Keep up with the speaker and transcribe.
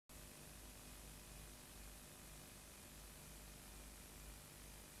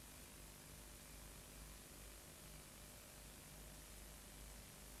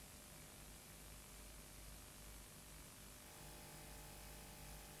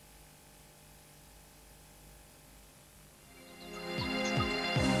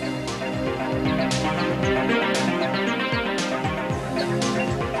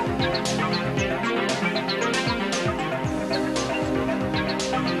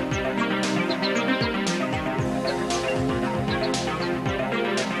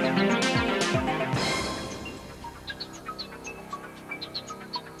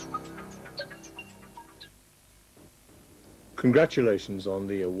Congratulations on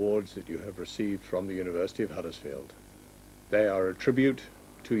the awards that you have received from the University of Huddersfield. They are a tribute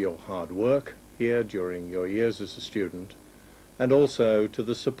to your hard work here during your years as a student, and also to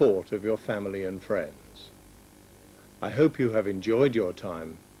the support of your family and friends. I hope you have enjoyed your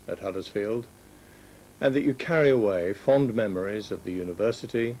time at Huddersfield, and that you carry away fond memories of the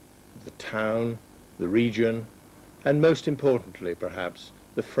university, the town, the region, and most importantly, perhaps,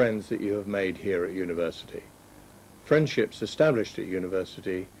 the friends that you have made here at university. Friendships established at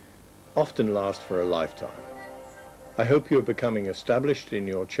university often last for a lifetime. I hope you're becoming established in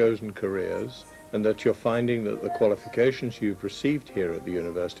your chosen careers and that you're finding that the qualifications you've received here at the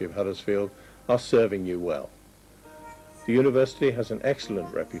University of Huddersfield are serving you well. The university has an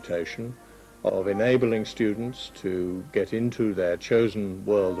excellent reputation of enabling students to get into their chosen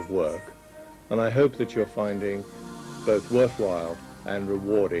world of work, and I hope that you're finding both worthwhile and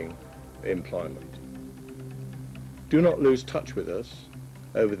rewarding employment. Do not lose touch with us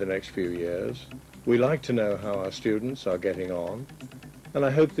over the next few years. We like to know how our students are getting on, and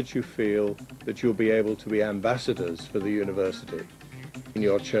I hope that you feel that you'll be able to be ambassadors for the university in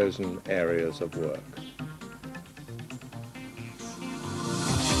your chosen areas of work.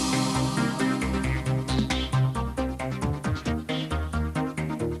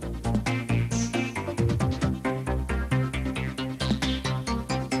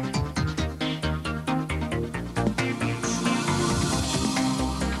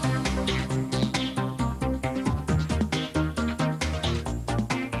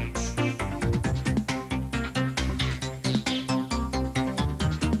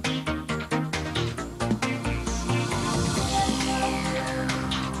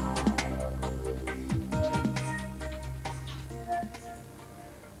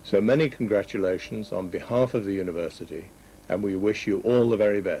 So many congratulations on behalf of the university, and we wish you all the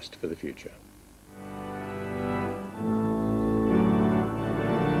very best for the future.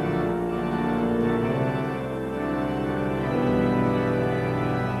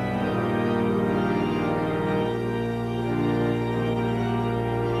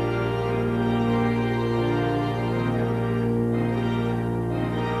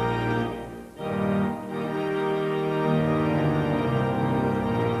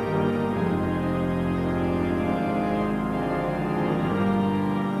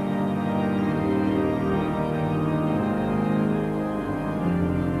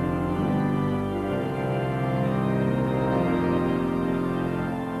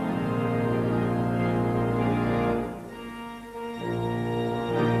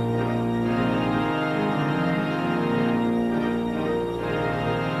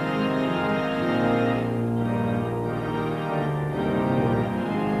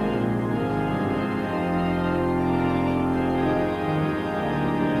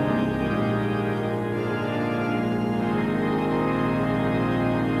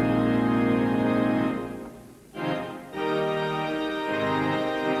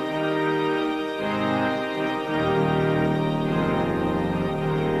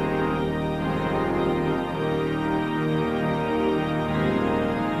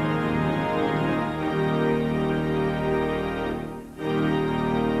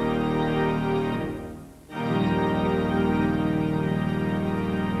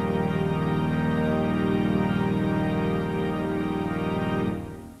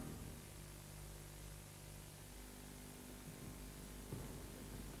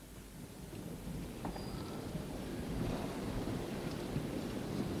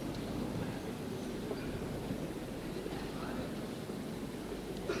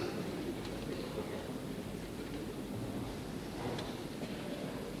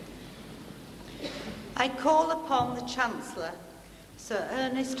 I call upon the Chancellor, Sir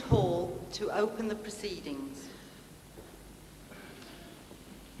Ernest Hall, to open the proceedings.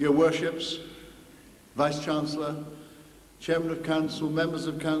 Your Worships, Vice-Chancellor, Chairman of Council, Members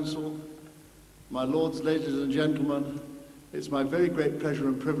of Council, my Lords, Ladies and Gentlemen, it's my very great pleasure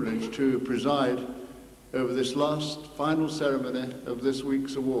and privilege to preside over this last final ceremony of this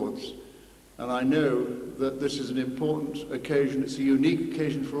week's awards. And I know that this is an important occasion, it's a unique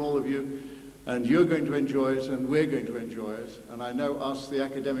occasion for all of you, and you're going to enjoy it and we're going to enjoy it. And I now ask the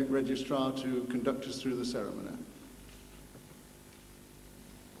Academic Registrar to conduct us through the ceremony.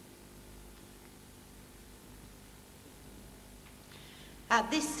 At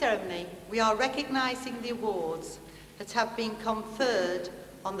this ceremony, we are recognising the awards that have been conferred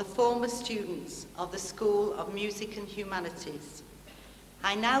on the former students of the School of Music and Humanities.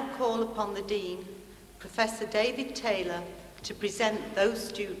 I now call upon the Dean, Professor David Taylor, to present those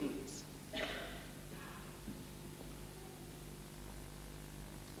students.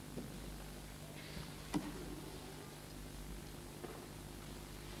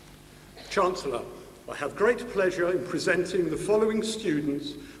 Chancellor, I have great pleasure in presenting the following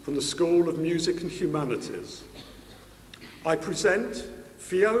students from the School of Music and Humanities. I present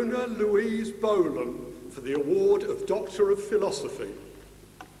Fiona Louise Bolan for the award of Doctor of Philosophy.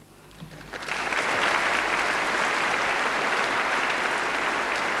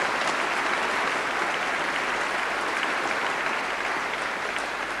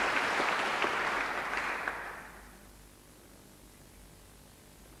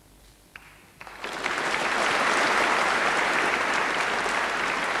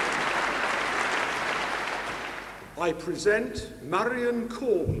 I present Marion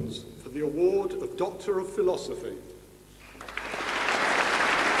Corns for the award of Doctor of Philosophy.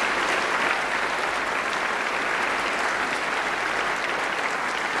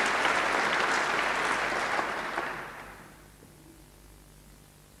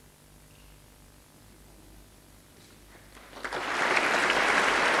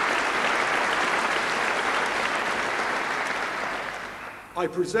 I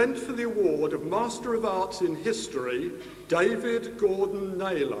present for the award of Master of Arts in History, David Gordon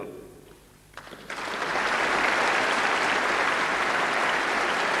Naylor.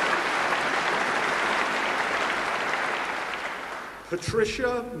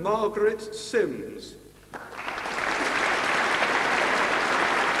 Patricia Margaret Sims.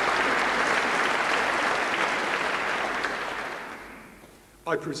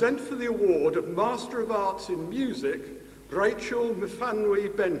 I present for the award of Master of Arts in Music, Rachel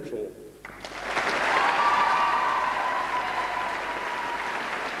Mfanui Bentle.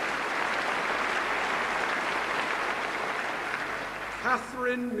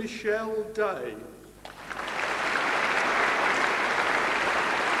 Catherine Michelle Day.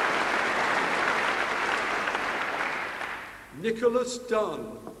 Nicholas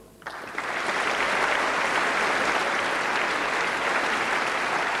Dunn.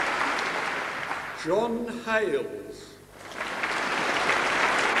 John Hales.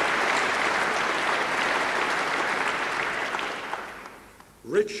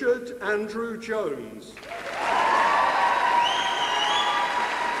 Richard Andrew Jones.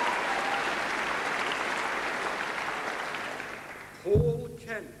 Paul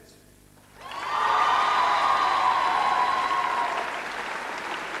Kent.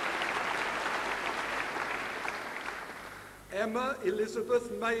 Emma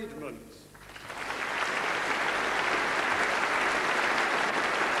Elizabeth Maidment.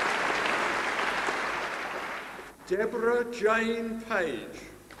 Deborah Jane Page.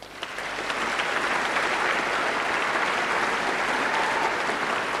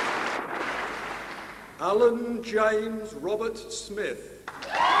 Alan James Robert Smith.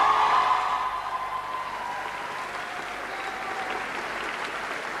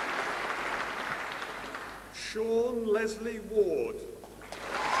 Sean Leslie Ward.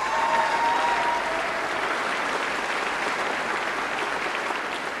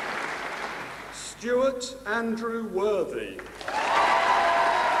 Stewart Andrew Worthy.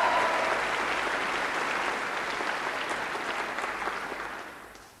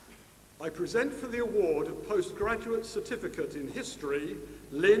 I present for the award of Postgraduate Certificate in History,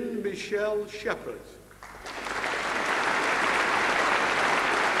 Lynn Michelle Shepherd.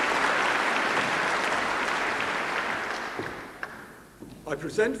 I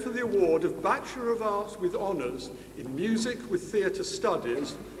present for the award of Bachelor of Arts with Honours in Music with Theatre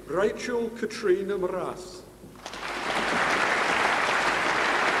Studies, Rachel Katrina Mraz.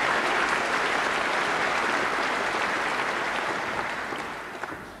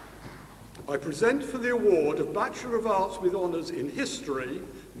 I present for the award of Bachelor of Arts with Honours in History,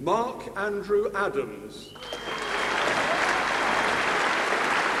 Mark Andrew Adams.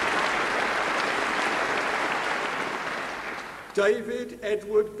 David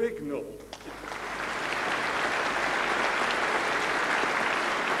Edward Bignell.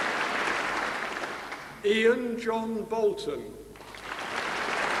 Ian John Bolton.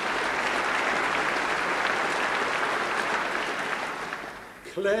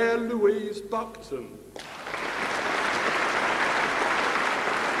 Claire Louise Buckton.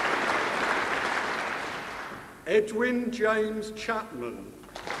 Edwin James Chapman.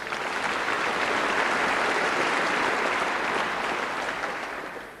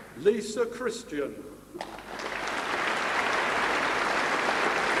 Lisa Christian.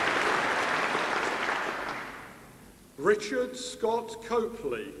 Richard Scott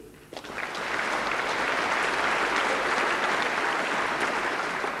Copley.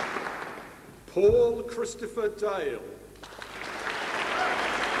 Paul Christopher Dale.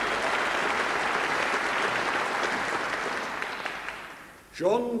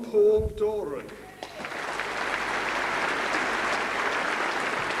 John Paul Doran.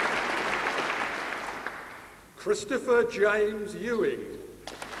 Christopher James Ewing.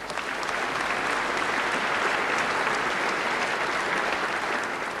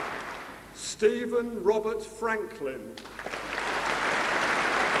 Stephen Robert Franklin.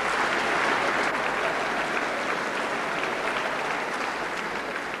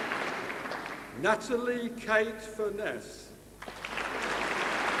 Natalie Kate Furness.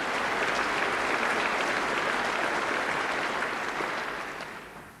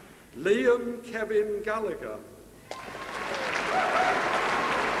 Liam Kevin Gallagher.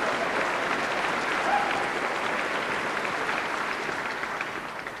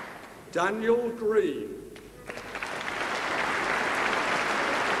 Daniel Green.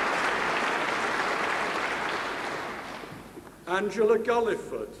 Angela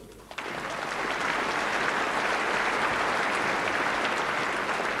Gulliford.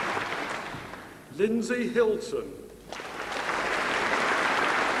 Lindsay Hilton.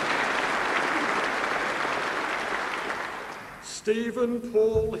 Stephen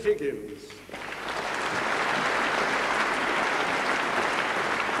Paul Higgins.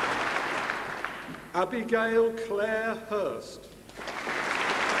 Abigail Claire Hurst.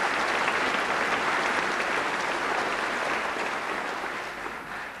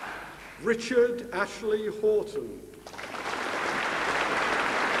 Richard Ashley Horton.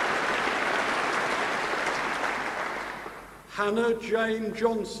 Hannah Jane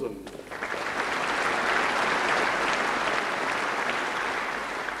Johnson.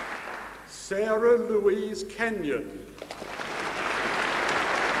 Sarah Louise Kenyon.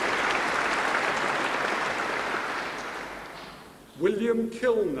 William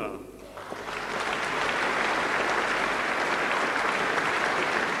Kilner.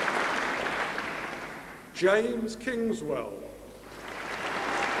 James Kingswell.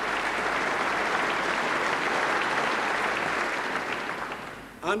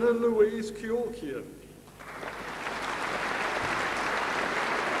 Anna Louise Kyorkian.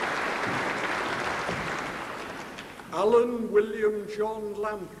 Alan William John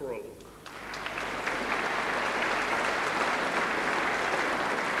Lamprell.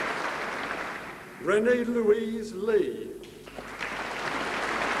 Renee Louise Lee.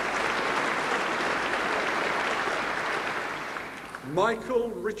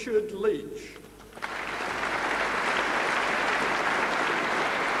 Michael Richard Leach.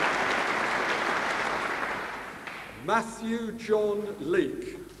 Matthew John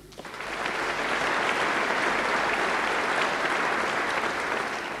Leake.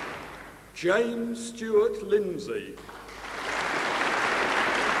 James Stewart Lindsay.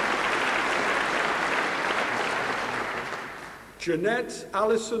 Jeanette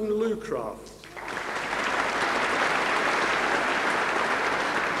Alison Lucraft.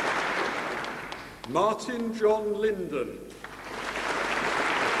 Martin John Linden.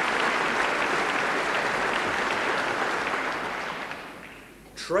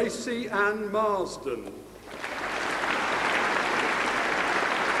 Tracy Ann Marsden.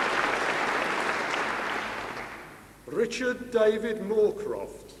 Richard David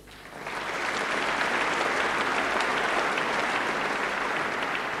Moorcroft.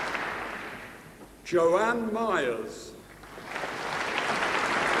 Joanne Myers.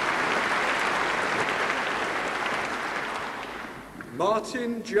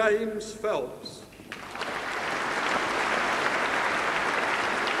 Martin James Phelps.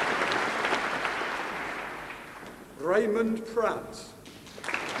 Raymond Pratt.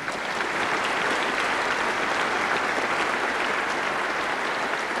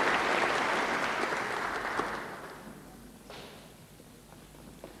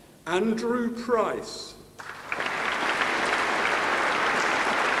 Andrew Price.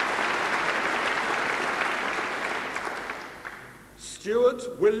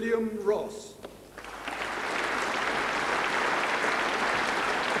 Stuart William Ross.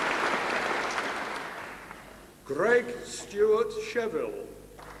 Greg Stewart Sheville.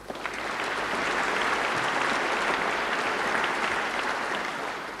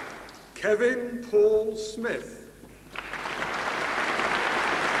 Kevin Paul Smith.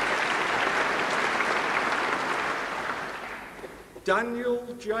 Daniel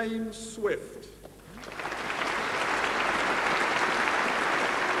James Swift.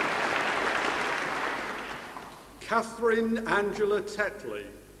 Catherine Angela Tetley.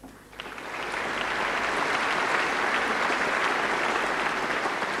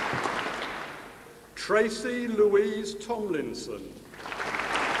 Tracy Louise Tomlinson.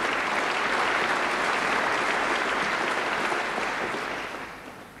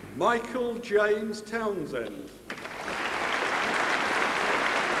 Michael James Townsend.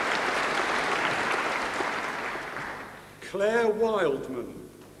 Claire Wildman.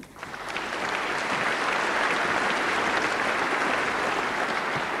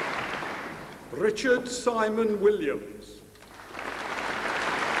 Richard Simon Williams.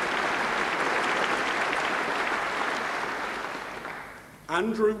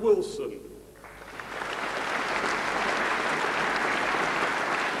 Andrew Wilson.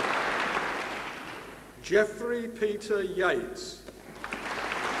 Geoffrey Peter Yates.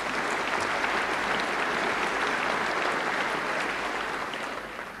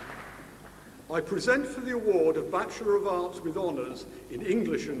 I present for the award of Bachelor of Arts with Honours in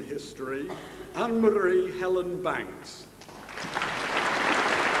English and History, Anne-Marie Helen Banks.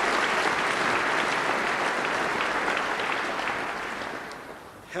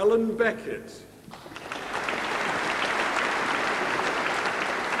 Helen Beckett.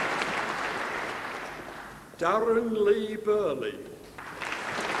 Darren Lee Burley.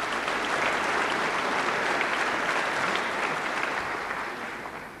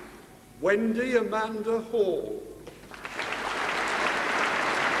 Wendy Amanda Hall.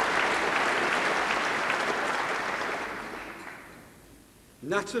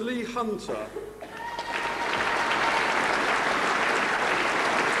 Natalie Hunter.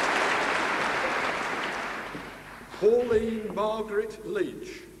 Pauline Margaret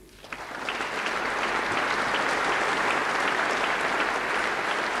Leach.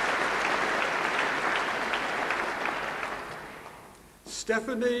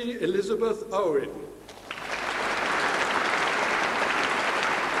 Stephanie Elizabeth Owen.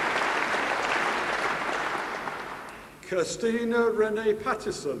 Kirstina Renee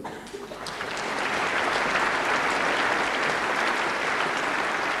Pattison.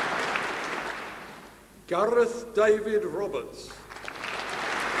 Gareth David Roberts.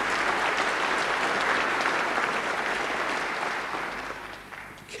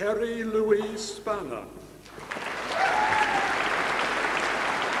 Kerry Louise Spanner.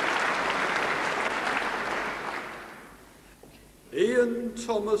 Ian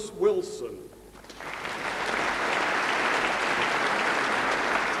Thomas Wilson.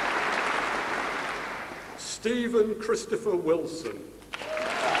 Stephen Christopher Wilson.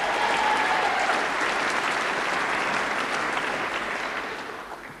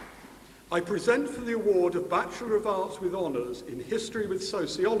 I present for the award of Bachelor of Arts with Honours in History with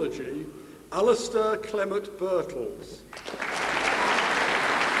Sociology, Alistair Clement Birtles.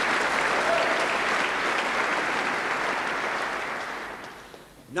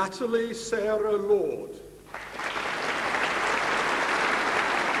 Natalie Sarah Lord.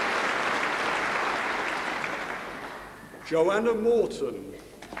 Joanna Morton.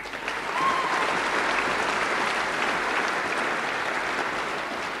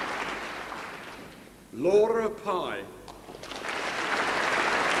 Laura Pye.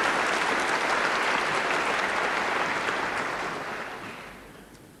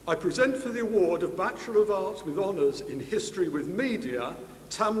 I present for the award of Bachelor of Arts with Honours in History with Media,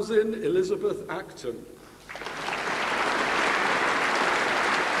 Tamsin Elizabeth Acton.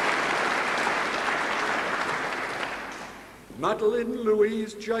 Madeline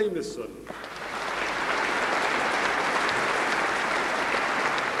Louise Jamieson.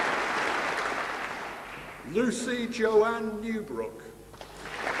 Lucy Joanne Newbrook.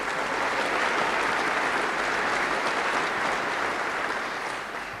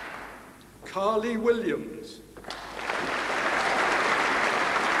 Carly Williams.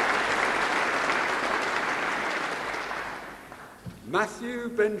 Matthew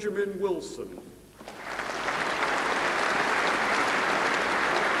Benjamin Wilson.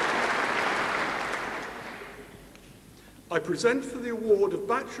 I present for the award of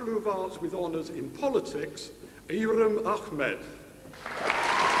Bachelor of Arts with Honours in Politics, Iram Ahmed.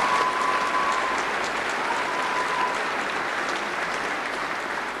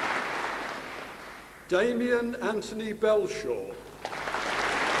 Damien Anthony Belshaw.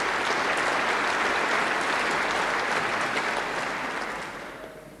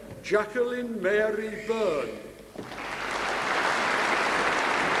 Jacqueline Mary Byrne.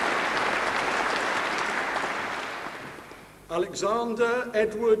 Alexander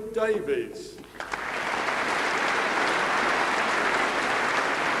Edward Davies.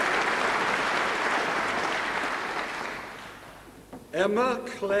 Emma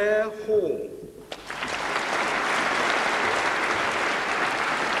Claire Hall.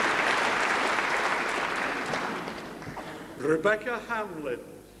 Rebecca Hamlin.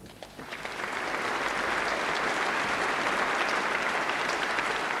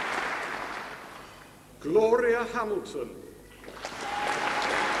 Gloria Hamilton.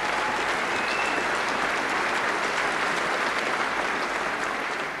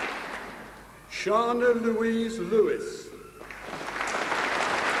 Shana Louise Lewis.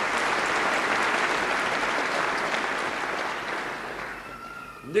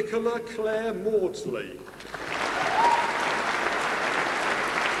 Nicola Claire Maudsley.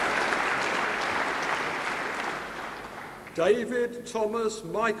 David Thomas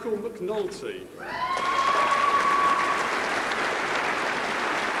Michael McNulty.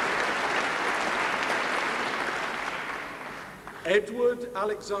 Edward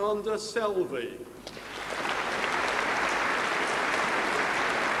Alexander Selvey.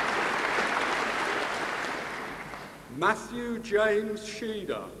 Matthew James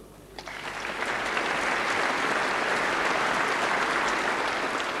Sheeder.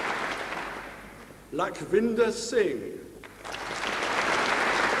 Lakvinder Singh.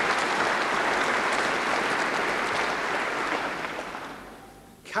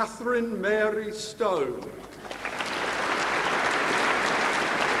 Catherine Mary Stone.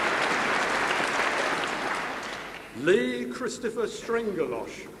 Lee Christopher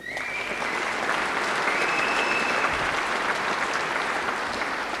Strengelosh.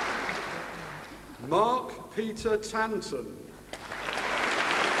 Mark Peter Tanton.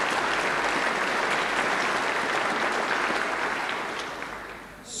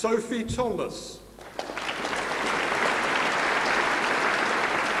 Sophie Thomas.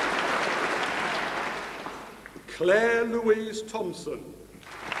 Claire Louise Thompson.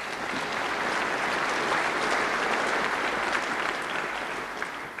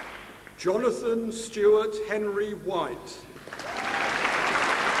 Jonathan Stewart Henry White.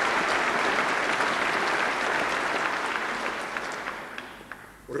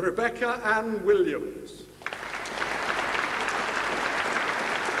 Rebecca Ann Williams.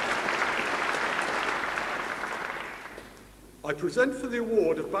 I present for the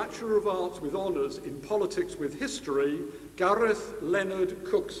award of Bachelor of Arts with Honours in Politics with History, Gareth Leonard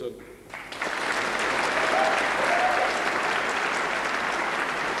Cookson.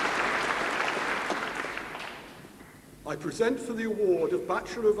 I present for the award of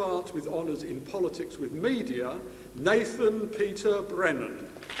Bachelor of Arts with Honours in Politics with Media, Nathan Peter Brennan.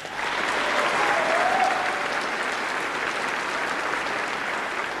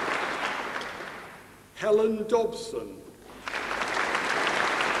 Helen Dobson.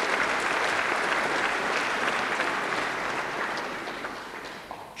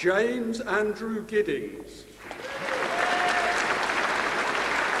 James Andrew Giddings.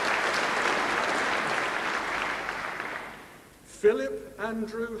 Philip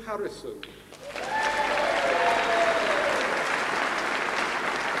Andrew Harrison.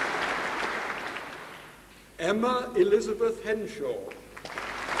 Emma Elizabeth Henshaw.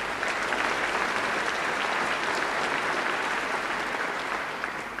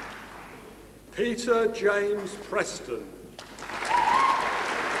 Peter James Preston.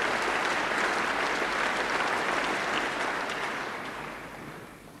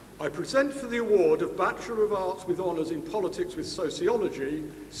 I present for the award of Bachelor of Arts with Honours in Politics with Sociology,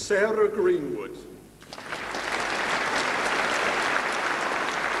 Sarah Greenwood.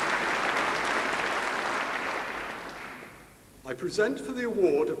 I present for the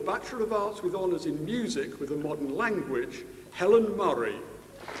award of Bachelor of Arts with Honours in Music with a Modern Language, Helen Murray.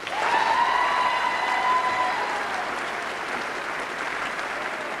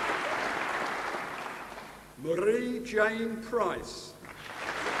 Marie Jane Price.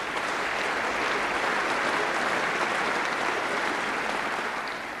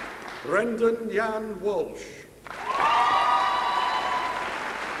 Brendan Jan Walsh.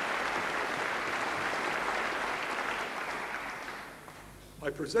 I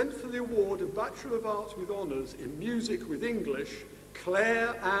present for the award of Bachelor of Arts with Honours in Music with English,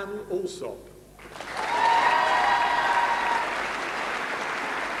 Claire Ann Alsop.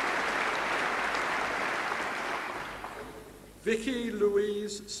 Vicky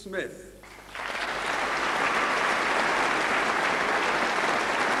Louise Smith.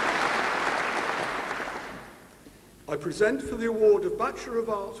 I present for the award of Bachelor of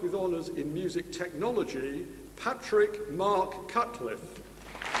Arts with Honours in Music Technology, Patrick Mark Cutcliffe.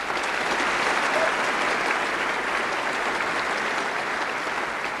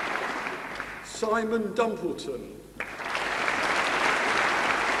 Simon Dumpleton.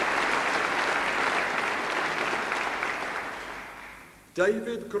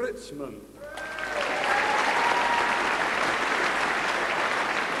 David Gritzman.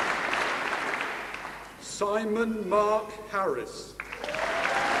 Simon Mark Harris.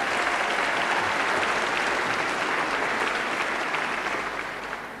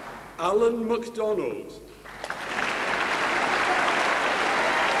 Alan MacDonald.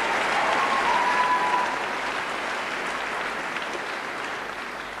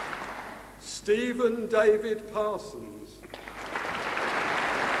 Stephen David Parsons.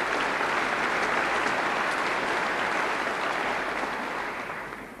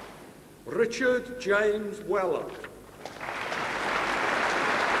 Richard James Weller.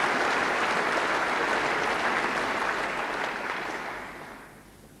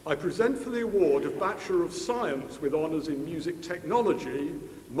 I present for the award of Bachelor of Science with Honours in Music Technology,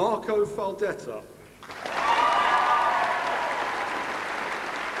 Marco Faldetta.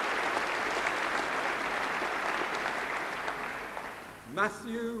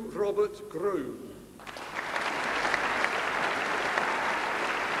 Matthew Robert Groom.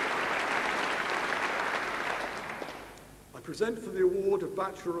 I present for the award of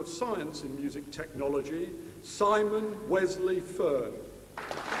Bachelor of Science in Music Technology, Simon Wesley Fern.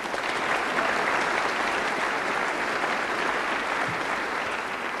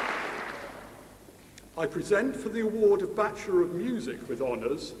 I present for the award of Bachelor of Music with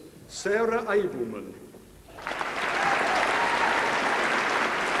Honours, Sarah Abelman.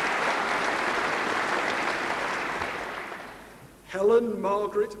 Helen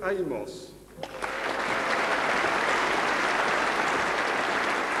Margaret Amos.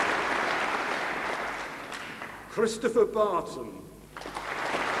 Christopher Barton.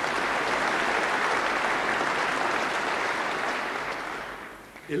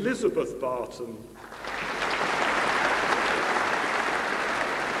 Elizabeth Barton.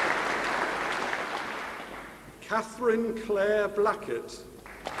 Catherine Clare Blackett.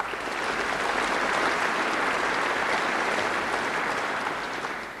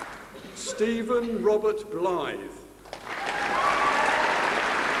 Stephen Robert Blythe.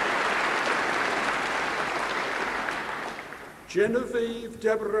 Genevieve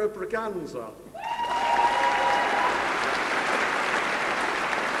Deborah Braganza.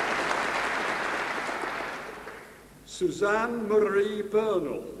 Suzanne Marie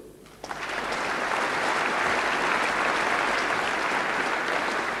Bernal.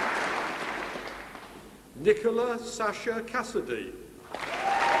 Nicola Sasha Cassidy.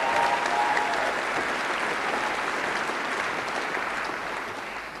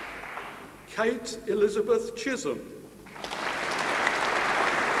 Kate Elizabeth Chisholm.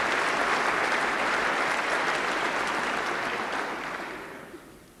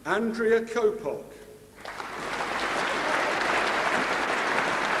 Andrea Kopok.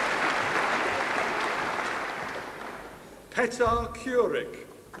 Petar Kurik.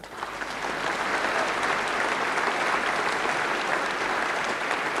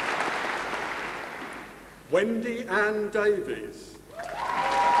 Wendy Ann Davies.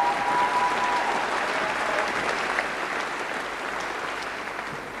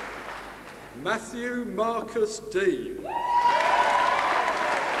 Matthew Marcus Dean.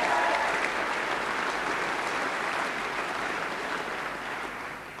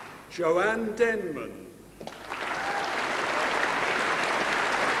 Joanne Denman.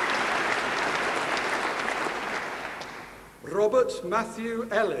 Robert Matthew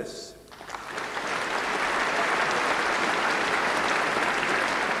Ellis.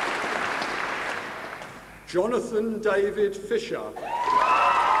 Jonathan David Fisher.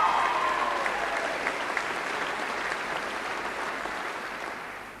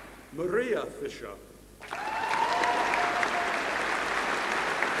 Maria Fisher.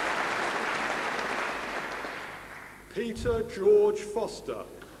 Peter George Foster.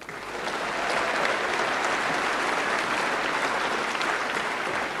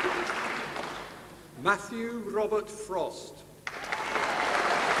 Matthew Robert Frost.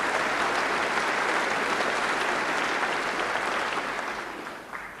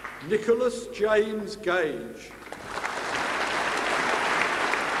 Nicholas James Gage.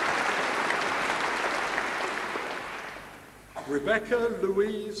 Rebecca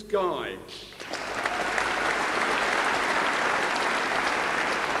Louise Guy.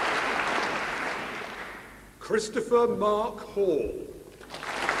 Christopher Mark Hall.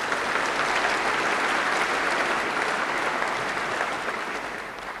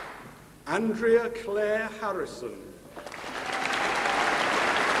 Andrea Claire Harrison.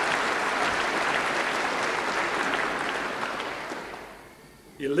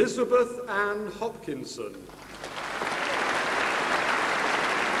 Elizabeth Ann Hopkinson.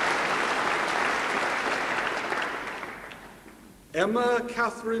 Emma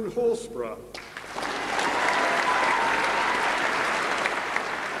Catherine Horsborough.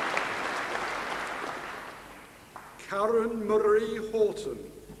 Karen Marie Horton.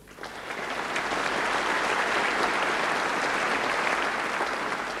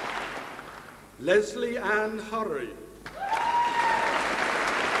 Leslie Ann Hurry.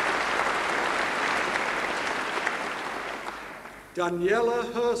 Daniela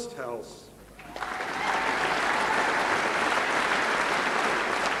Hursthouse.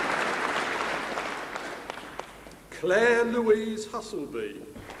 Claire Louise Husselby.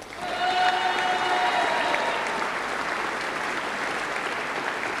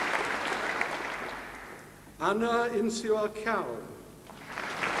 Anna Insua Cow.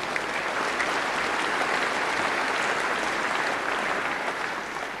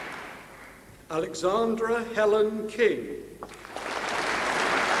 Alexandra Helen King.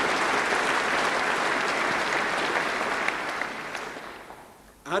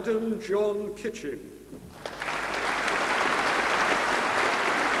 Adam John Kitchen.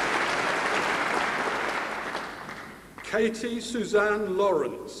 Katie Suzanne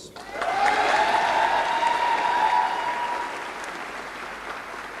Lawrence.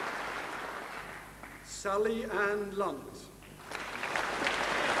 Sally Ann Lunt.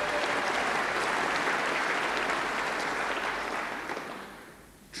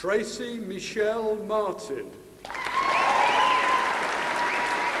 Tracy Michelle Martin.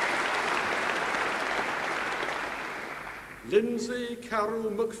 Lindsay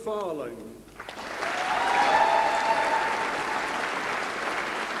Carol McFarlane.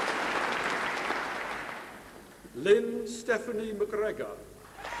 Lynn Stephanie McGregor.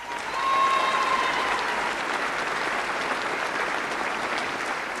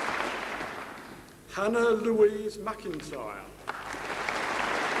 Hannah Louise McIntyre.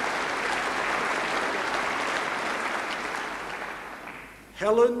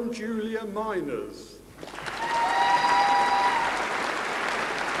 Helen Julia Miners.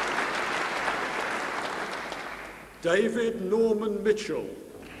 David Norman Mitchell.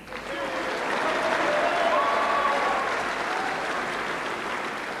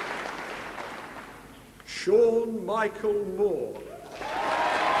 Sean Michael Moore.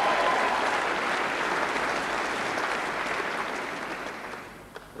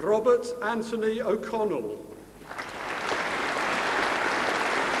 Robert Anthony O'Connell.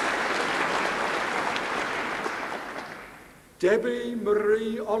 Debbie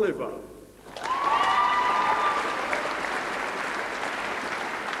Marie Oliver.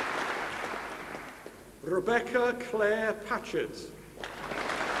 Rebecca Claire Patchett.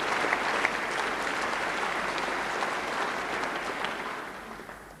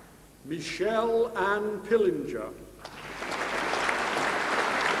 Michelle Ann Pillinger.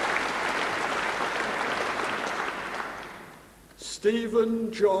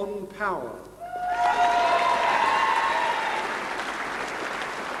 Stephen John Power.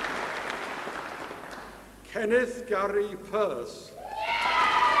 Kenneth Gary Peirce.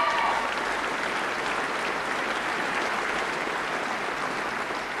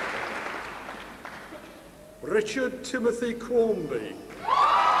 Richard Timothy Cornby.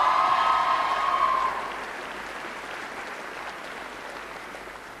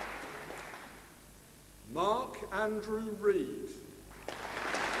 Mark Andrew Reed.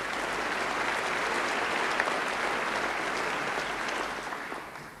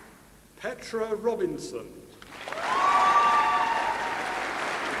 Petra Robinson.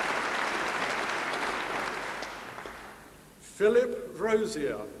 Philip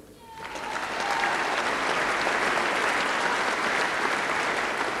Rosier.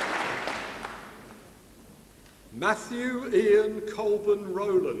 Matthew Ian Colburn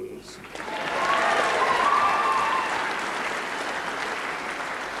Rowlands.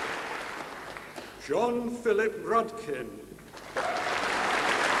 John Philip Rudkin.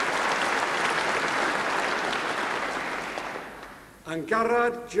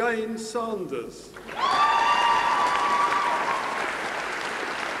 Angarad Jane Sanders.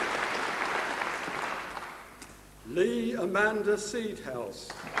 Lee Amanda Seedhouse.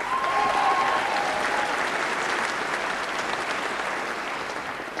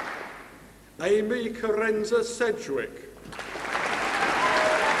 Amy Carenza Sedgwick.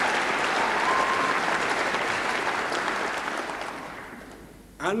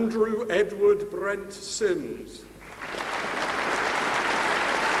 Andrew Edward Brent Sims.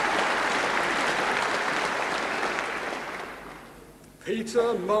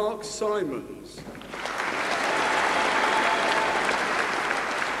 Peter Mark Simons.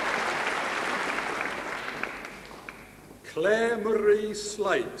 Claire Marie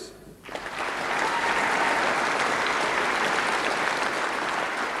Slate.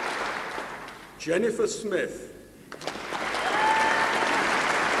 Jennifer Smith.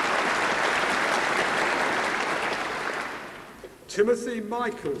 Timothy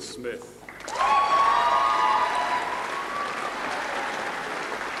Michael Smith.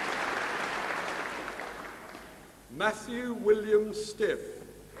 Matthew William Stiff.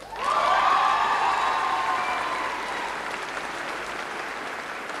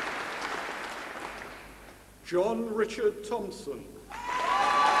 John Richard Thompson.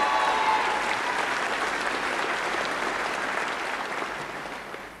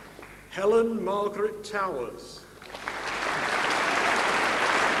 Helen Margaret Towers.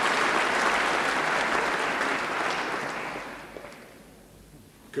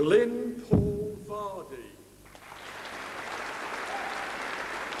 Glyn Paul Vardy.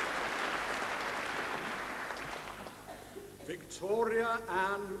 Victoria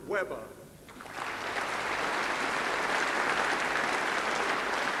Ann Webber.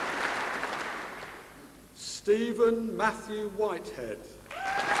 Stephen Matthew Whitehead.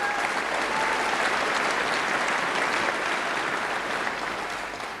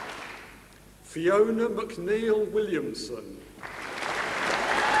 Fiona McNeill Williamson.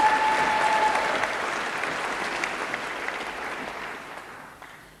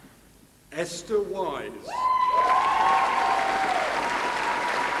 Esther Wise.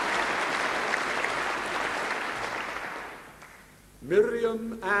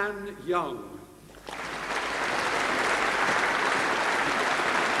 Miriam Ann Young.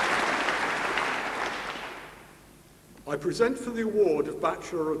 I present for the award of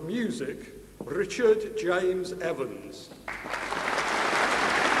Bachelor of Music, Richard James Evans.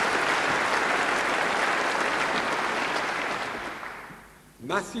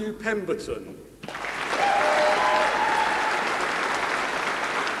 Matthew Pemberton.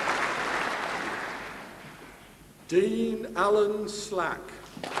 Dean Alan Slack.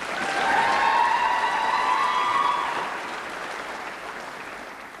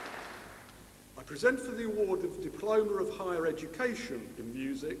 I present for the award of Diploma of Higher Education in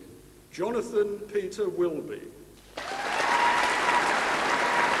Music, Jonathan Peter Wilby.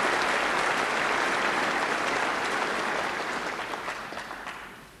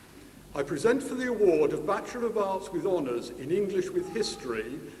 I present for the award of Bachelor of Arts with Honours in English with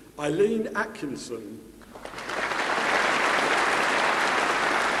History, Eileen Atkinson.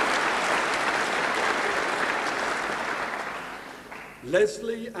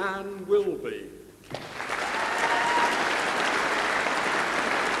 Leslie Ann Wilby.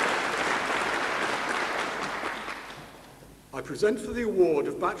 I present for the award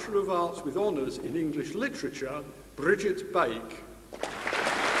of Bachelor of Arts with Honours in English Literature, Bridget Bake.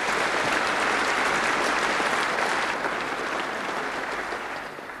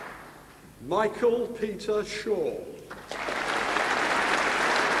 Michael Peter Shaw.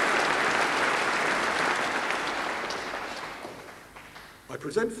 I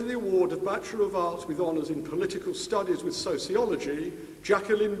present for the award of Bachelor of Arts with Honours in Political Studies with Sociology,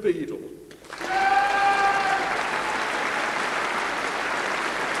 Jacqueline Beadle.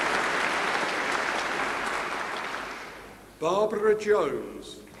 Barbara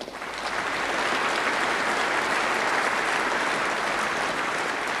Jones.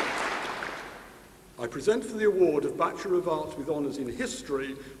 I present for the award of Bachelor of Arts with Honours in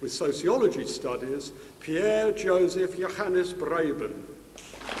History with Sociology Studies, Pierre Joseph Johannes Braben.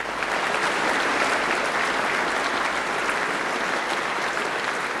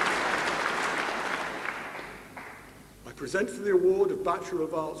 I present for the award of Bachelor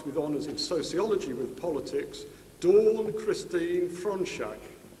of Arts with Honours in Sociology with Politics, Dawn Christine Fronschak.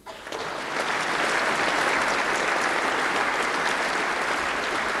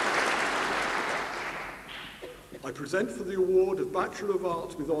 I present for the award of Bachelor of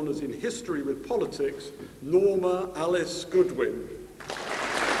Arts with Honours in History with Politics, Norma Alice Goodwin.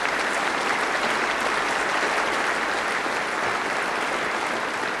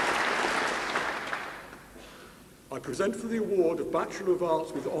 I present for the award of Bachelor of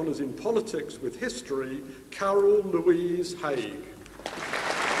Arts with Honours in Politics with History, Carol Louise Haig.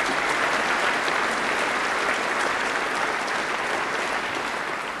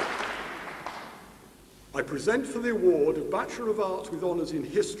 I present for the award of Bachelor of Arts with Honours in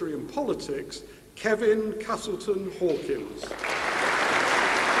History and Politics, Kevin Castleton Hawkins.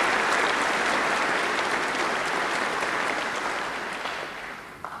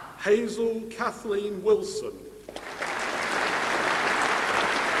 Hazel Kathleen Wilson.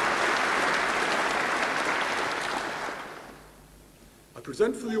 I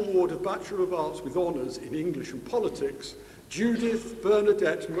present for the award of Bachelor of Arts with Honours in English and Politics, Judith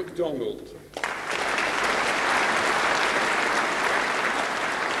Bernadette MacDonald.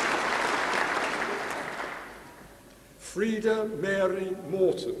 Frida Mary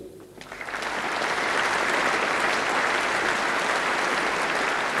Morton.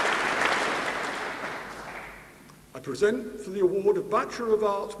 I present for the award of Bachelor of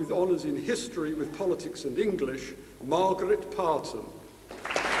Arts with Honours in History with Politics and English, Margaret Parton.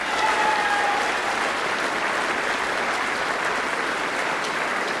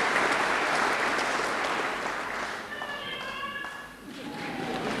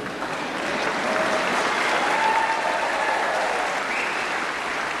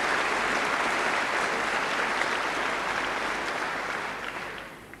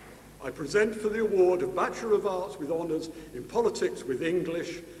 I present for the award of Bachelor of Arts with Honours in Politics with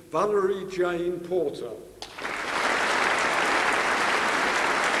English, Valerie Jane Porter.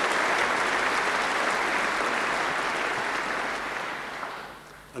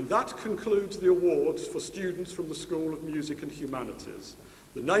 And that concludes the awards for students from the School of Music and Humanities.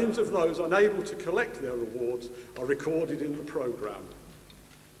 The names of those unable to collect their awards are recorded in the programme.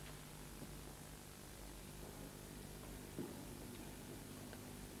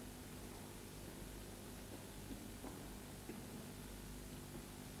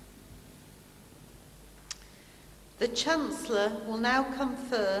 The Chancellor will now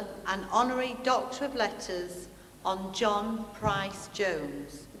confer an Honorary Doctor of Letters on John Price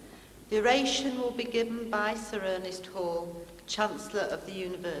Jones. The oration will be given by Sir Ernest Hall, Chancellor of the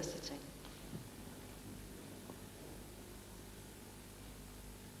University.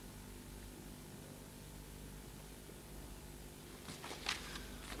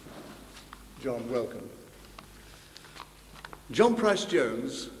 John, welcome. John Price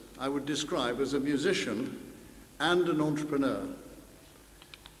Jones, I would describe as a musician and an entrepreneur.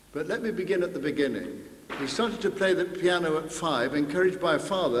 But let me begin at the beginning. He started to play the piano at 5, encouraged by a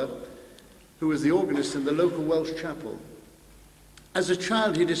father who was the organist in the local Welsh chapel. As a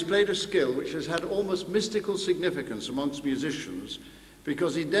child, he displayed a skill which has had almost mystical significance amongst musicians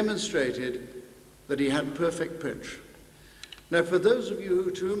because he demonstrated that he had perfect pitch. Now, for those of you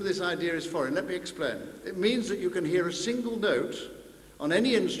to whom this idea is foreign, let me explain. It means that you can hear a single note on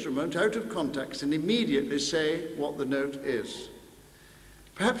any instrument out of context and immediately say what the note is.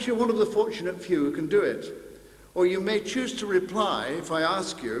 Perhaps you're one of the fortunate few who can do it. Or you may choose to reply, if I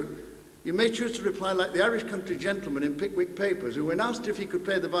ask you, you may choose to reply like the Irish country gentleman in Pickwick Papers, who when asked if he could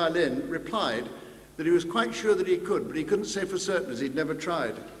play the violin, replied that he was quite sure that he could, but he couldn't say for certain as he'd never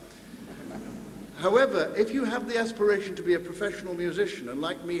tried. However, if you have the aspiration to be a professional musician and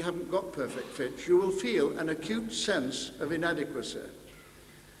like me haven't got perfect pitch, you will feel an acute sense of inadequacy.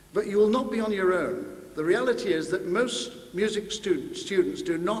 But you will not be on your own. The reality is that most music students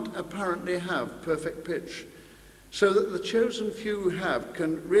do not apparently have perfect pitch, so that the chosen few who have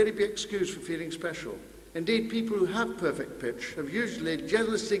can really be excused for feeling special. Indeed, people who have perfect pitch have usually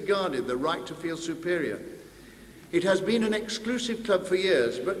jealously guarded the right to feel superior. It has been an exclusive club for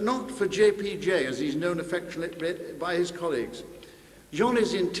years, but not for JPJ, as he's known affectionately by his colleagues. John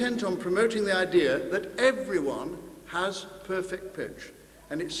is intent on promoting the idea that everyone has perfect pitch,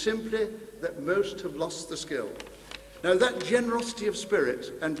 and it's simply that most have lost the skill. Now, that generosity of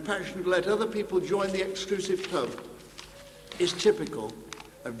spirit and passion to let other people join the exclusive club is typical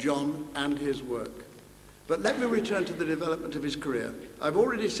of John and his work. But let me return to the development of his career. I've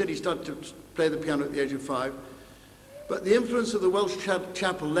already said he started to play the piano at the age of 5, but the influence of the Welsh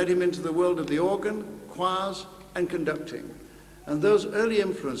chapel led him into the world of the organ, choirs, and conducting. And those early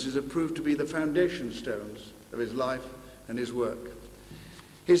influences have proved to be the foundation stones of his life and his work.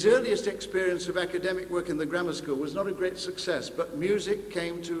 His earliest experience of academic work in the grammar school was not a great success, but music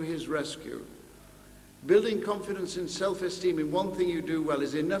came to his rescue. Building confidence and self-esteem in one thing you do well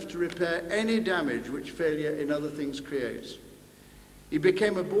is enough to repair any damage which failure in other things creates. He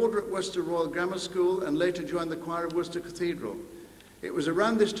became a boarder at Worcester Royal Grammar School and later joined the choir of Worcester Cathedral. It was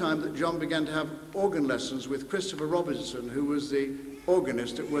around this time that John began to have organ lessons with Christopher Robinson, who was the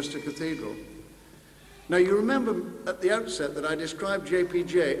organist at Worcester Cathedral. Now, you remember at the outset that I described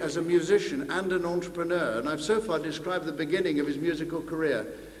JPJ as a musician and an entrepreneur, and I've so far described the beginning of his musical career.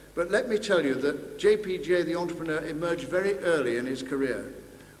 But let me tell you that JPJ, the entrepreneur, emerged very early in his career.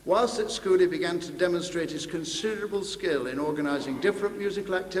 Whilst at school, he began to demonstrate his considerable skill in organising different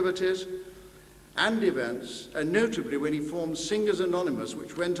musical activities and events, and notably when he formed Singers Anonymous,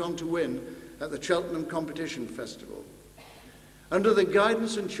 which went on to win at the Cheltenham Competition Festival. Under the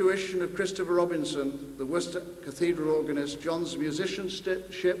guidance and tuition of Christopher Robinson, the Worcester Cathedral organist, John's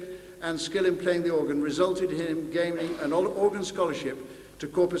musicianship and skill in playing the organ resulted in him gaining an organ scholarship to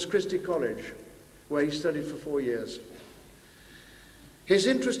Corpus Christi College, where he studied for 4 years. His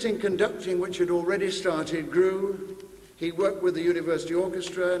interest in conducting, which had already started, grew. He worked with the university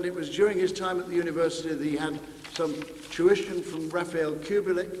orchestra, and it was during his time at the university that he had some tuition from Raphael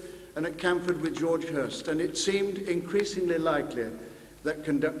Kubelik and at Camford with George Hurst, and it seemed increasingly likely that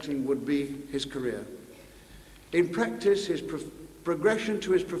conducting would be his career. In practice, his progression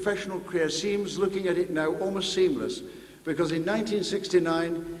to his professional career seems, looking at it now, almost seamless, because in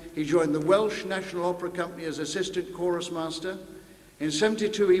 1969 he joined the Welsh National Opera Company as assistant chorus master. In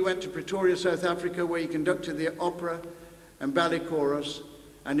 1972 he went to Pretoria, South Africa, where he conducted the opera and ballet chorus,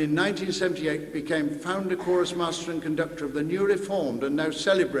 and in 1978 became founder, chorus master and conductor of the newly formed and now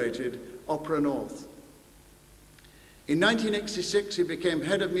celebrated Opera North. In 1986, he became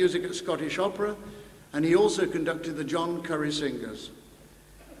head of music at Scottish Opera, and he also conducted the John Curry Singers.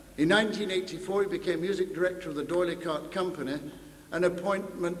 In 1984, he became music director of the D'Oyly Carte Company, an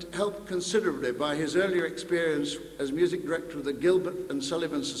appointment helped considerably by his earlier experience as music director of the Gilbert and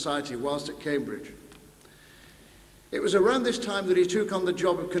Sullivan Society whilst at Cambridge. It was around this time that he took on the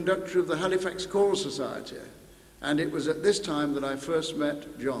job of conductor of the Halifax Choral Society, and it was at this time that I first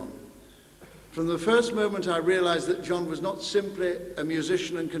met John. From the first moment I realized that John was not simply a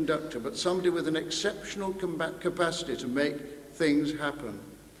musician and conductor, but somebody with an exceptional capacity to make things happen.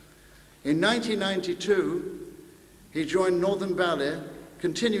 In 1992, he joined Northern Ballet,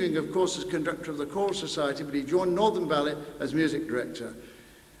 continuing, of course, as conductor of the Choral Society, but he joined Northern Ballet as music director.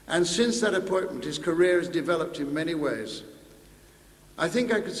 And since that appointment, his career has developed in many ways. I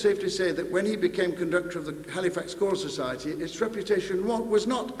think I could safely say that when he became conductor of the Halifax Choral Society, its reputation was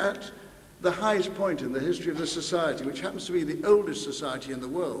not at the highest point in the history of the society, which happens to be the oldest society in the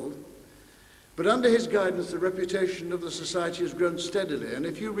world. But under his guidance, the reputation of the society has grown steadily. And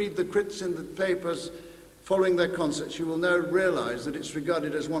if you read the crits in the papers following their concerts, you will now realize that it's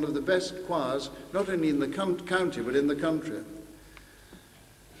regarded as one of the best choirs, not only in the county, but in the country.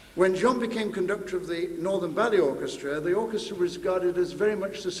 When John became conductor of the Northern Ballet Orchestra, the orchestra was regarded as very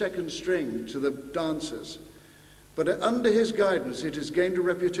much the second string to the dancers. But under his guidance, it has gained a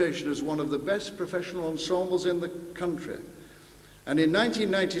reputation as one of the best professional ensembles in the country. And in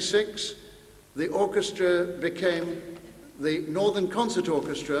 1996, the orchestra became the Northern Concert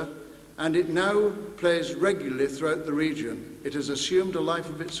Orchestra, and it now plays regularly throughout the region. It has assumed a life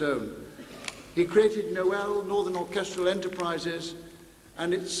of its own. He created Noel, Northern Orchestral Enterprises,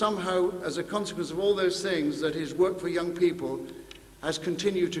 and it's somehow, as a consequence of all those things, that his work for young people has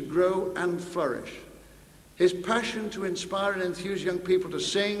continued to grow and flourish. His passion to inspire and enthuse young people to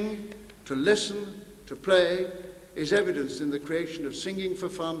sing, to listen, to play, is evidenced in the creation of Singing for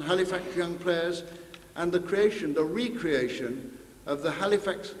Fun, Halifax Young Players, and the recreation of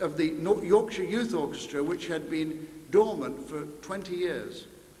the Yorkshire Youth Orchestra, which had been dormant for 20 years.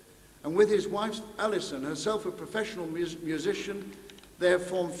 And with his wife, Alison, herself a professional musician, they have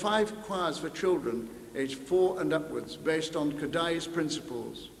formed 5 choirs for children aged 4 and upwards, based on Kodai's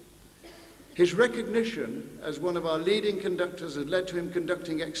principles. His recognition as one of our leading conductors has led to him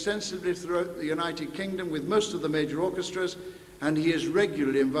conducting extensively throughout the United Kingdom with most of the major orchestras, and he is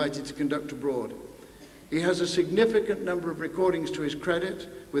regularly invited to conduct abroad. He has a significant number of recordings to his credit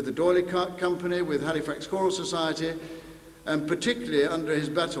with the D'Oyly Carte Company, with Halifax Choral Society, and particularly under his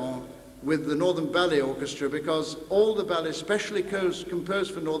baton with the Northern Ballet Orchestra, because all the ballets specially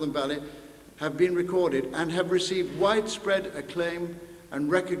composed for Northern Ballet have been recorded and have received widespread acclaim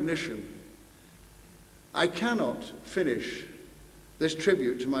and recognition. I cannot finish this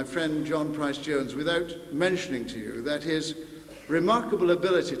tribute to my friend John Pryce-Jones without mentioning to you that his remarkable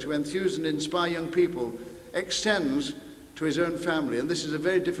ability to enthuse and inspire young people extends to his own family, and this is a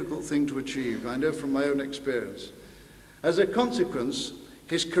very difficult thing to achieve, I know from my own experience. As a consequence,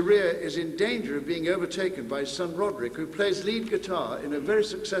 his career is in danger of being overtaken by his son Roderick, who plays lead guitar in a very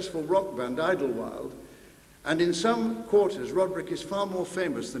successful rock band, Idlewild, and in some quarters, Roderick is far more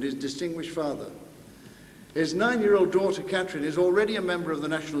famous than his distinguished father. His 9-year-old daughter, Catherine, is already a member of the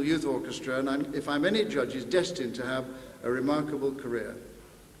National Youth Orchestra, and if I'm any judge, is destined to have a remarkable career.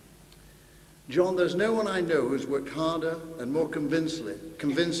 John, there's no one I know who's worked harder and more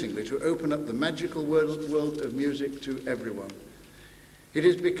convincingly to open up the magical world of music to everyone. It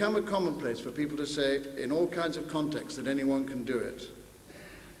has become a commonplace for people to say, in all kinds of contexts, that anyone can do it.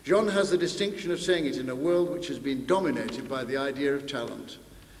 John has the distinction of saying it in a world which has been dominated by the idea of talent.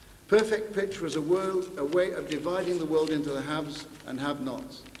 Perfect Pitch was a way of dividing the world into the haves and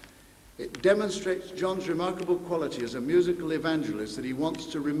have-nots. It demonstrates John's remarkable quality as a musical evangelist, that he wants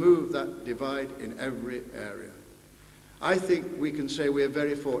to remove that divide in every area. I think we can say we are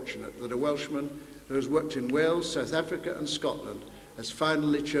very fortunate that a Welshman who has worked in Wales, South Africa and Scotland has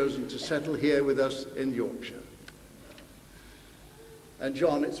finally chosen to settle here with us in Yorkshire. And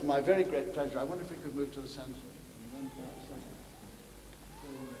John, it's my very great pleasure. I wonder if we could move to the centre.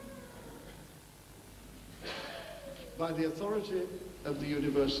 By the authority of the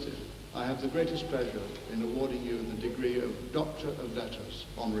university, I have the greatest pleasure in awarding you the degree of Doctor of Letters,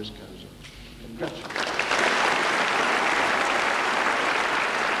 honoris causa. Congratulations.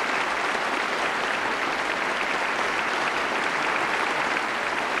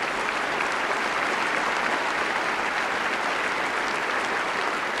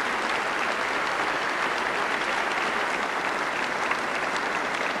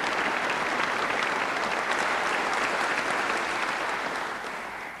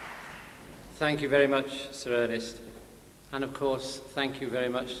 Thank you very much, Sir Ernest. And of course, thank you very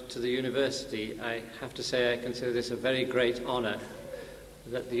much to the university. I have to say I consider this a very great honour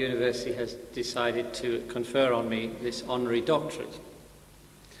that the university has decided to confer on me this honorary doctorate.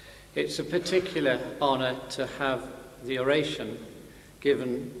 It's a particular honour to have the oration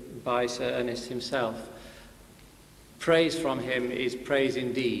given by Sir Ernest himself. Praise from him is praise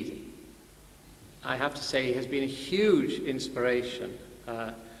indeed. I have to say he has been a huge inspiration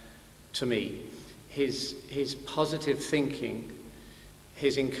to me. His positive thinking,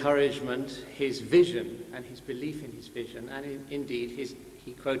 his encouragement, his vision and his belief in his vision, and indeed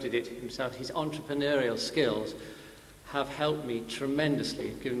he quoted it himself, his entrepreneurial skills have helped me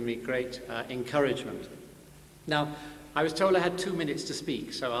tremendously, given me great encouragement. Now, I was told I had 2 minutes to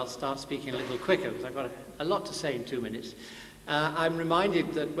speak, so I'll start speaking a little quicker because I've got a lot to say in 2 minutes. I'm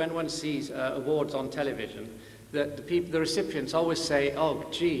reminded that when one sees awards on television, that the recipients always say, "Oh,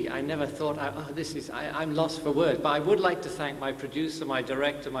 gee, I never thought, I'm lost for words." But I would like to thank my producer, my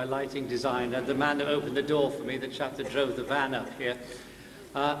director, my lighting designer, the man that opened the door for me, the chap that drove the van up here.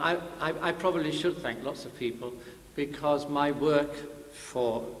 I probably should thank lots of people, because my work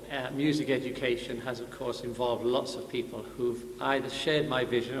for music education has, of course, involved lots of people who've either shared my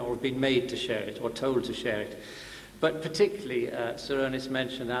vision or been made to share it or told to share it. But particularly, Sir Ernest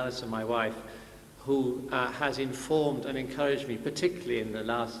mentioned Alison, my wife, who has informed and encouraged me, particularly in the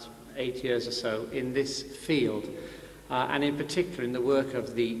last 8 years or so, in this field, and in particular in the work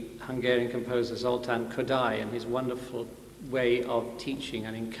of the Hungarian composer Zoltán Kodály and his wonderful way of teaching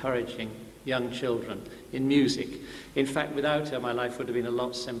and encouraging young children in music. In fact, without her, my life would have been a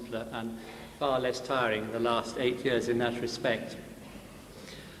lot simpler and far less tiring in the last 8 years in that respect.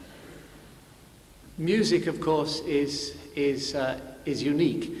 Music, of course, is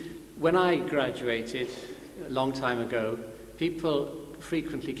unique. When I graduated a long time ago, people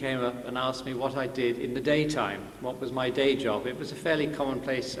frequently came up and asked me what I did in the daytime, what was my day job. It was a fairly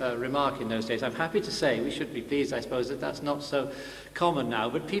commonplace remark in those days. I'm happy to say, we should be pleased, I suppose, that that's not so common now,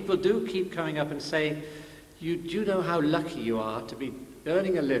 but people do keep coming up and saying, do you know how lucky you are to be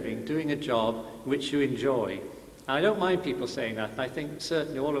earning a living, doing a job which you enjoy? And I don't mind people saying that. I think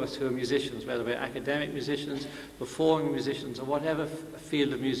certainly all of us who are musicians, whether we're academic musicians, performing musicians, or whatever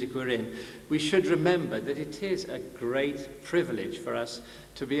field of music we're in, we should remember that it is a great privilege for us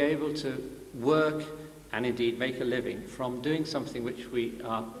to be able to work and indeed make a living from doing something which we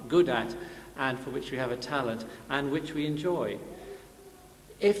are good at and for which we have a talent and which we enjoy.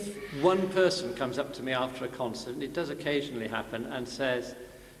 If one person comes up to me after a concert, and it does occasionally happen, and says,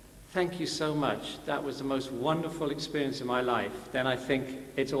 "Thank you so much, that was the most wonderful experience in my life," then I think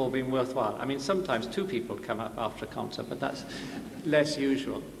it's all been worthwhile. I mean, sometimes 2 people come up after a concert, but that's less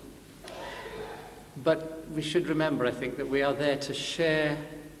usual. But we should remember, I think, that we are there to share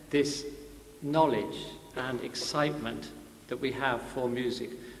this knowledge and excitement that we have for music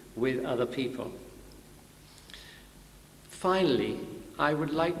with other people. Finally, I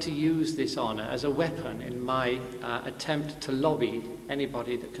would like to use this honour as a weapon in my attempt to lobby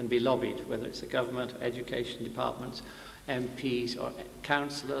anybody that can be lobbied, whether it's the government, or education departments, MPs or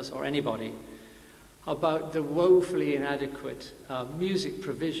councillors or anybody, about the woefully inadequate music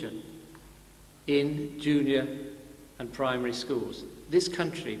provision in junior and primary schools. This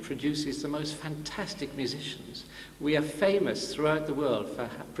country produces the most fantastic musicians. We are famous throughout the world for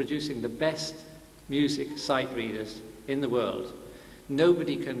producing the best music sight readers in the world.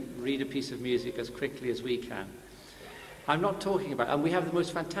 Nobody can read a piece of music as quickly as we can. I'm not talking about, and we have the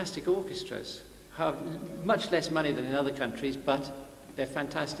most fantastic orchestras, have much less money than in other countries, but they're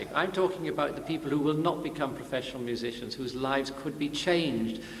fantastic. I'm talking about the people who will not become professional musicians, whose lives could be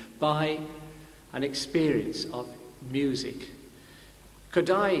changed by an experience of music.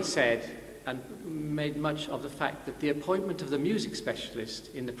 Kodály said, and made much of the fact, that the appointment of the music specialist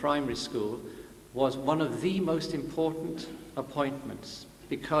in the primary school was one of the most important appointments,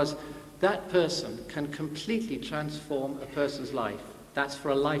 because that person can completely transform a person's life. That's for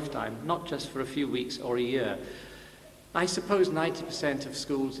a lifetime, not just for a few weeks or a year. I suppose 90% of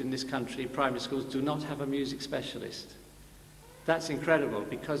schools in this country, primary schools, do not have a music specialist. That's incredible,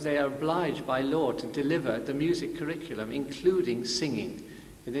 because they are obliged by law to deliver the music curriculum, including singing.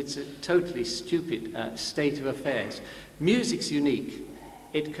 And it's a totally stupid state of affairs. Music's unique.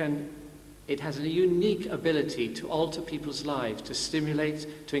 It has a unique ability to alter people's lives, to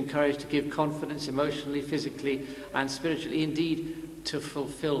stimulate, to encourage, to give confidence emotionally, physically, and spiritually, indeed, to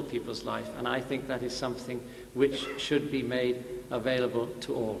fulfill people's life. And I think that is something which should be made available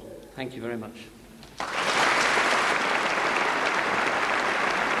to all. Thank you very much.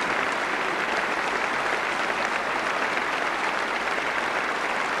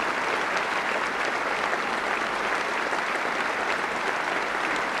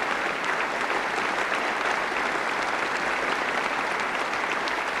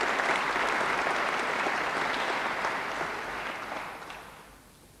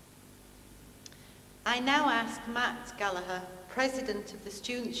 I now ask Matt Gallagher, President of the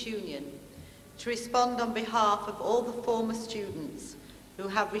Students' Union, to respond on behalf of all the former students who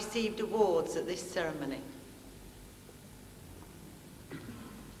have received awards at this ceremony.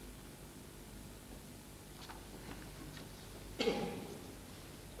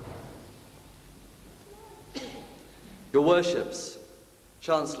 Your Worships,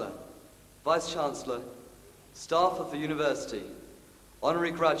 Chancellor, Vice-Chancellor, staff of the University,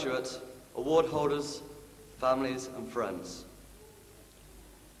 honorary graduate, award holders, families and friends.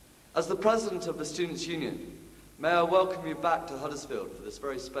 As the President of the Students' Union, may I welcome you back to Huddersfield for this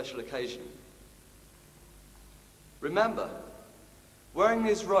very special occasion. Remember, wearing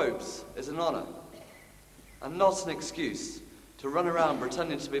these robes is an honour and not an excuse to run around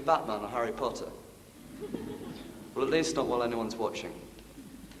pretending to be Batman or Harry Potter. Well, at least not while anyone's watching.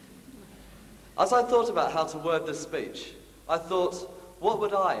 As I thought about how to word this speech, I thought, what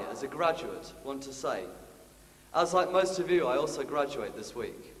would I, as a graduate, want to say? As like most of you, I also graduate this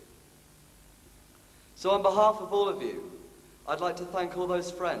week. So on behalf of all of you, I'd like to thank all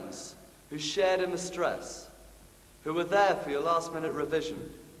those friends who shared in the stress, who were there for your last-minute revision,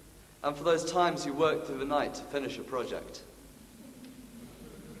 and for those times you worked through the night to finish a project.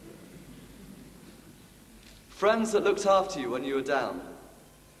 Friends that looked after you when you were down.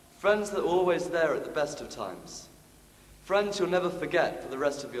 Friends that were always there at the best of times. Friends you'll never forget for the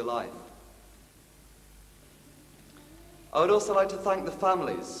rest of your life. I would also like to thank the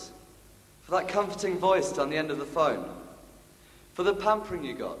families for that comforting voice down the end of the phone, for the pampering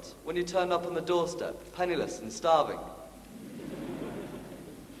you got when you turned up on the doorstep, penniless and starving,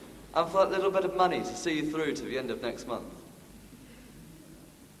 and for that little bit of money to see you through to the end of next month.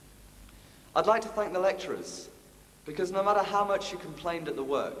 I'd like to thank the lecturers, because no matter how much you complained at the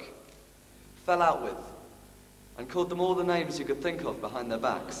work, fell out with, and called them all the names you could think of behind their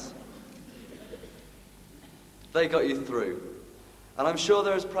backs, they got you through, and I'm sure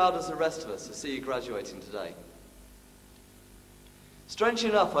they're as proud as the rest of us to see you graduating today. Strangely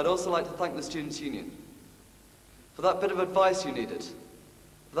enough, I'd also like to thank the Students' Union for that bit of advice you needed,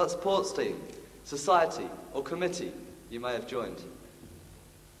 for that sports team, society, or committee you may have joined,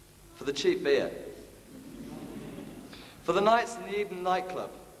 for the cheap beer, for the nights in the Eden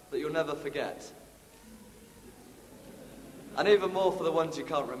nightclub that you'll never forget, and even more for the ones you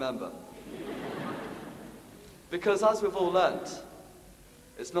can't remember. Because as we've all learnt,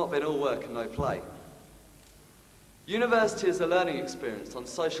 it's not been all work and no play. University is a learning experience on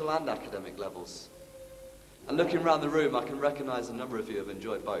social and academic levels. And looking around the room, I can recognise a number of you have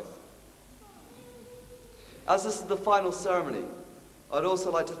enjoyed both. As this is the final ceremony, I'd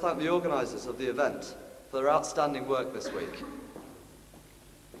also like to thank the organisers of the event for their outstanding work this week.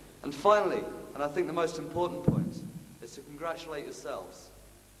 And finally, and I think the most important point, is to congratulate yourselves.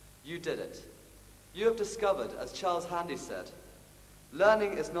 You did it. You have discovered, as Charles Handy said,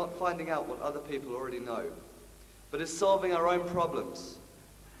 learning is not finding out what other people already know, but is solving our own problems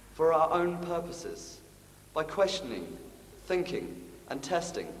for our own purposes by questioning, thinking, and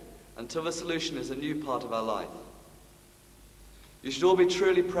testing until the solution is a new part of our life. You should all be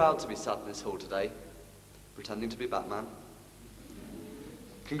truly proud to be sat in this hall today, pretending to be Batman.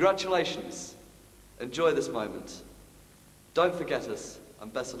 Congratulations. Enjoy this moment. Don't forget us,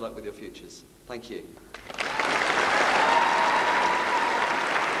 and best of luck with your futures. Thank you.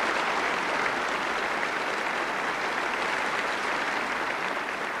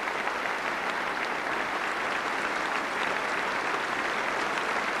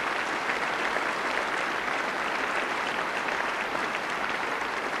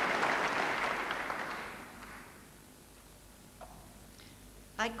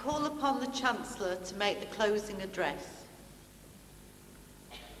 I call upon the Chancellor to make the closing address.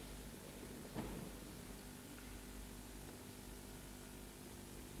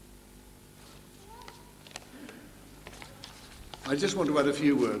 I just want to add a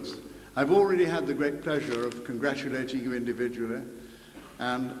few words. I've already had the great pleasure of congratulating you individually,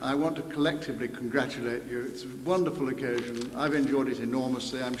 and I want to collectively congratulate you. It's a wonderful occasion. I've enjoyed it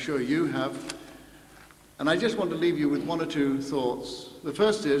enormously. I'm sure you have. And I just want to leave you with one or two thoughts. The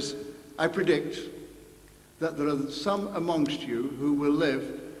first is, I predict that there are some amongst you who will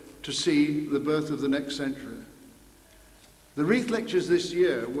live to see the birth of the next century. The Wreath Lectures this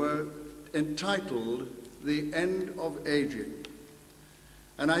year were entitled The End of Aging.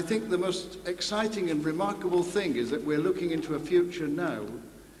 And I think the most exciting and remarkable thing is that we're looking into a future now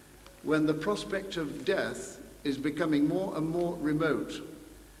when the prospect of death is becoming more and more remote.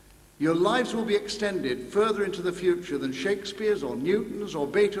 Your lives will be extended further into the future than Shakespeare's or Newton's or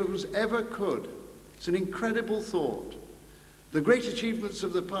Beethoven's ever could. It's an incredible thought. The great achievements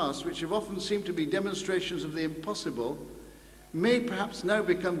of the past, which have often seemed to be demonstrations of the impossible, may perhaps now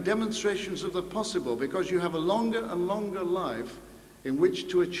become demonstrations of the possible, because you have a longer and longer life in which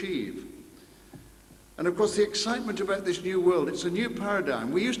to achieve. And of course, the excitement about this new world, it's a new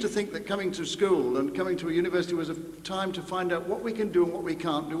paradigm. We used to think that coming to school and coming to a university was a time to find out what we can do and what we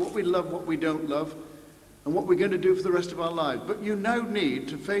can't do, what we love, what we don't love, and what we're going to do for the rest of our lives. But you now need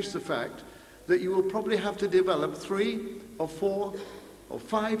to face the fact that you will probably have to develop 3 or 4 or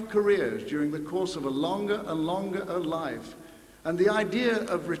 5 careers during the course of a longer and longer life. And the idea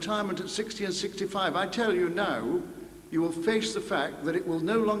of retirement at 60 and 65, I tell you now, you will face the fact that it will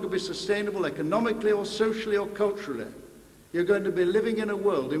no longer be sustainable economically or socially or culturally. You're going to be living in a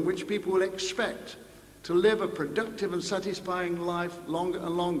world in which people will expect to live a productive and satisfying life longer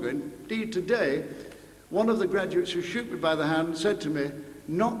and longer. Indeed, today, one of the graduates who shook me by the hand said to me,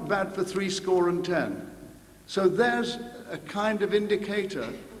 "Not bad for 70. So there's a kind of indicator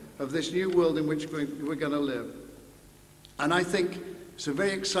of this new world in which we're going to live. And I think it's a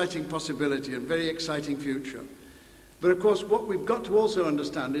very exciting possibility and very exciting future. But of course, what we've got to also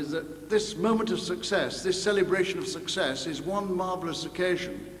understand is that this moment of success, this celebration of success, is one marvelous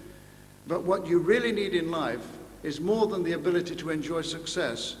occasion. But what you really need in life is more than the ability to enjoy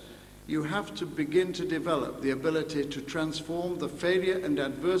success. You have to begin to develop the ability to transform the failure and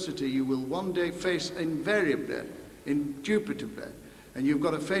adversity you will one day face invariably, indubitably. And you've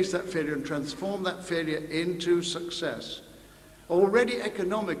got to face that failure and transform that failure into success. Already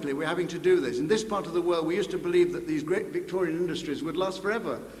economically, we're having to do this. In this part of the world, we used to believe that these great Victorian industries would last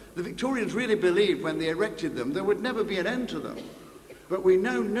forever. The Victorians really believed when they erected them, there would never be an end to them. But we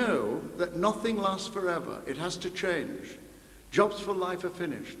now know that nothing lasts forever. It has to change. Jobs for life are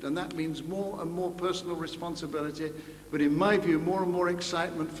finished, and that means more and more personal responsibility, but in my view, more and more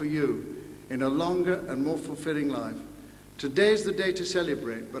excitement for you in a longer and more fulfilling life. Today's the day to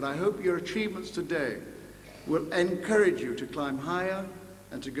celebrate, but I hope your achievements today will encourage you to climb higher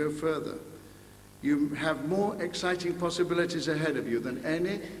and to go further. You have more exciting possibilities ahead of you than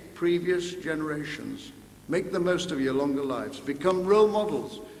any previous generations. Make the most of your longer lives. Become role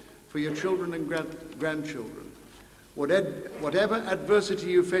models for your children and grandchildren. Whatever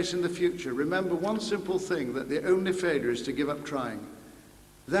adversity you face in the future, remember one simple thing, that the only failure is to give up trying.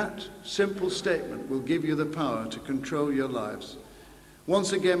 That simple statement will give you the power to control your lives.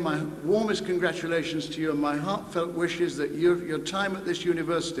 Once again, my warmest congratulations to you, and my heartfelt wishes that your time at this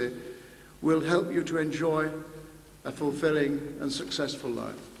university will help you to enjoy a fulfilling and successful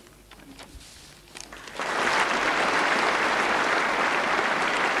life.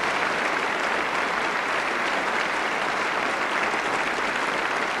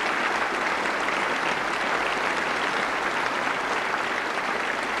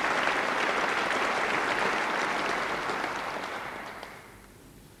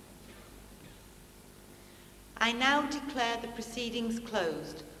 I now declare the proceedings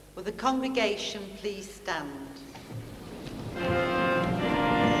closed. Will the congregation please stand?